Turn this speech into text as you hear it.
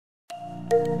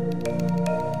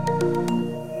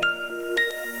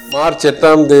March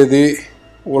 8ஆம் தேதி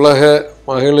உலக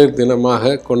மகளிர்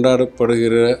தினமாக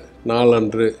கொண்டாடப்படுகிற நாள்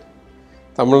அன்று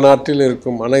தமிழ்நாட்டில்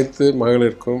இருக்கும் அனைத்து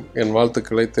மகளிருக்கும் என்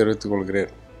வாழ்த்துக்களை தெரிவித்துக்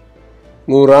கொள்கிறேன்.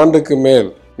 100 ஆண்டுக்கு மேல்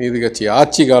நீதி கட்சி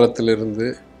ஆட்சி காலத்திலிருந்து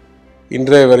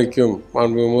இன்றைய வரைக்கும்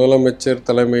மாண்பு முதலமைச்சர்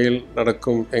தலைமையில்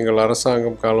நடக்கும் எங்கள்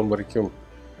அரசாங்கம் காலம் வரைக்கும்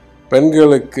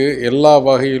பெண்களுக்கு எல்லா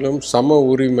வகையிலும் சம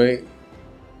உரிமை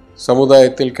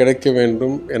சமுதாயத்தில் கிடைக்க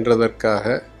வேண்டும் என்றதற்காக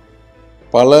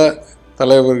பல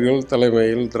தலைவர்கள்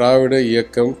தலைமையில் திராவிட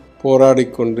இயக்கம்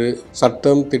போராடிக்கொண்டு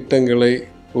சட்டம் திட்டங்களை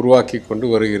உருவாக்கி கொண்டு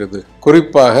வருகிறது.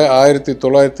 குறிப்பாக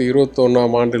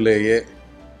 1921ஆம் ஆண்டிலேயே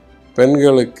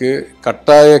பெண்களுக்கு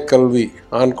கட்டாய கல்வி,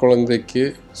 ஆண் குழந்தைக்கு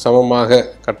சமமாக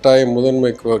கட்டாய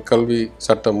முதன்மை கல்வி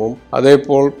சட்டமும்,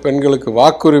 அதேபோல் பெண்களுக்கு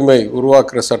வாக்குரிமை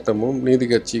உருவாக்குற சட்டமும் நீதி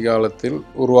கட்சி காலத்தில்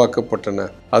உருவாக்கப்பட்டன.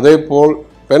 அதேபோல்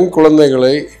பெண்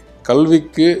குழந்தைகளை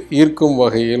கல்விக்கு ஈர்க்கும்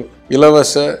வகையில்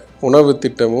இலவச உணவு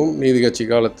திட்டமும் நீதி கட்சி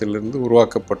காலத்திலிருந்து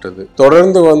உருவாக்கப்பட்டது.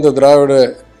 தொடர்ந்து வந்த திராவிட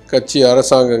கட்சி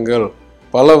அரசாங்கங்கள்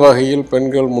பல வகையில்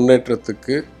பெண்கள்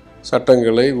முன்னேற்றத்துக்கு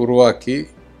சட்டங்களை உருவாக்கி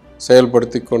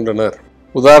செயல்படுத்தி கொண்டனர்.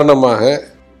 உதாரணமாக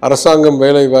அரசாங்கம்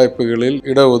வேலை வாய்ப்புகளில்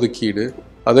இடஒதுக்கீடு,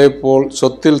 அதேபோல்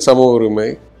சொத்தில் சம உரிமை,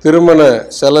 திருமண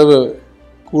செலவு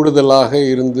கூடுதலாக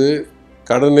இருந்து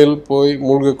கடனில் போய்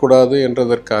மூழ்கக்கூடாது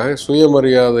என்றதற்காக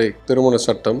சுயமரியாதை திருமண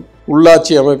சட்டம்,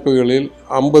 உள்ளாட்சி அமைப்புகளில்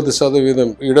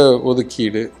 50%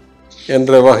 இடஒதுக்கீடு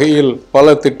என்ற வகையில்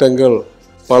பல திட்டங்கள்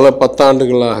பல 10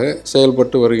 ஆண்டுகளாக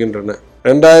செயல்பட்டு வருகின்றன.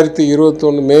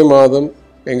 2021 மே மாதம்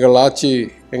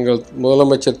எங்கள்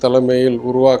முதலமைச்சர் தலைமையில்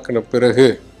உருவாக்கின பிறகு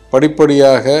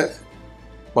படிப்படியாக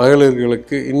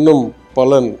மகளிர்களுக்கு இன்னும்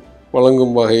பலன்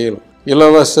வழங்கும் வகையில்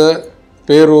இலவச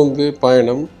பேருந்து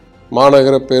பயணம்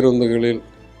மாநகர பேருந்துகளில்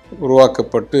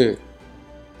உருவாக்கப்பட்டு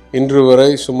இன்று வரை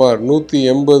சுமார்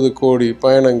 180 கோடி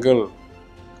பயணங்கள்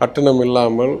கட்டணம்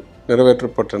இல்லாமல்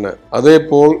நிறைவேற்றப்பட்டன.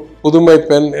 அதேபோல் புதுமை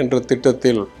பெண் என்ற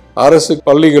திட்டத்தில் அரசு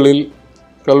பள்ளிகளில்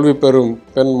கல்வி பெறும்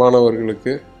பெண்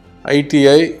மாணவர்களுக்கு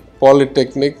ITI,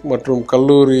 பாலிடெக்னிக் மற்றும்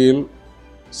கல்லூரியில்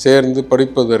சேர்ந்து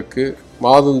படிப்பதற்கு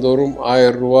மாதந்தோறும்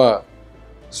 1000 ரூபா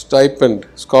ஸ்டைபெண்ட்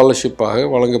ஸ்காலர்ஷிப்பாக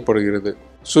வழங்கப்படுகிறது.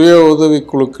 சுய உதவி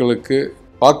குழுக்களுக்கு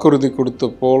வாக்குறுதி கொடுத்த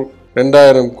போல்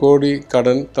 2000 கோடி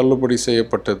கடன் தள்ளுபடி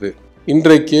செய்யப்பட்டது.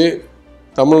 இன்றைக்கு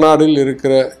தமிழ்நாட்டில்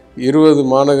இருக்கிற 20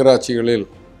 மாநகராட்சிகளில்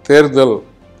தேர்தல்,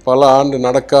 பல ஆண்டு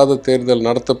நடக்காத தேர்தல்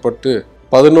நடத்தப்பட்டு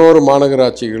 11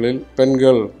 மாநகராட்சிகளில்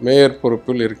பெண்கள் மேயர்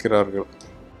பொறுப்பில் இருக்கிறார்கள்.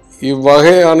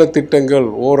 இவ்வகையான திட்டங்கள்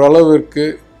ஓரளவிற்கு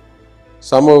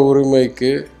சம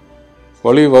உரிமைக்கு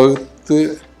வழிவகுத்து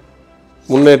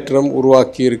முன்னேற்றம்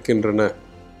உருவாக்கி இருக்கின்றன.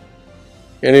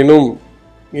 எனினும்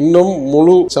இன்னும்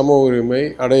முழு சம உரிமை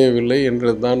அடையவில்லை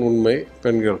என்றதுதான் உண்மை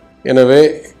பெண்கள். எனவே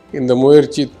இந்த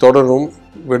முயற்சி தொடரும்.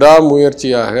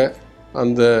 விடாமுயற்சியாக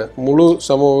அந்த முழு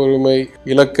சம உரிமை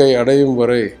இலக்கை அடையும்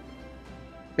வரை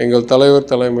எங்கள் தலைவர்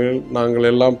தலைமையில் நாங்கள்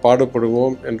எல்லாம்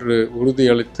பாடுபடுவோம் என்று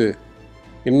உறுதியளித்து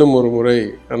இன்னும் ஒரு முறை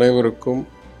அனைவருக்கும்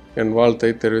என்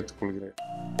வாழ்த்தை தெரிவித்துக் கொள்கிறேன்.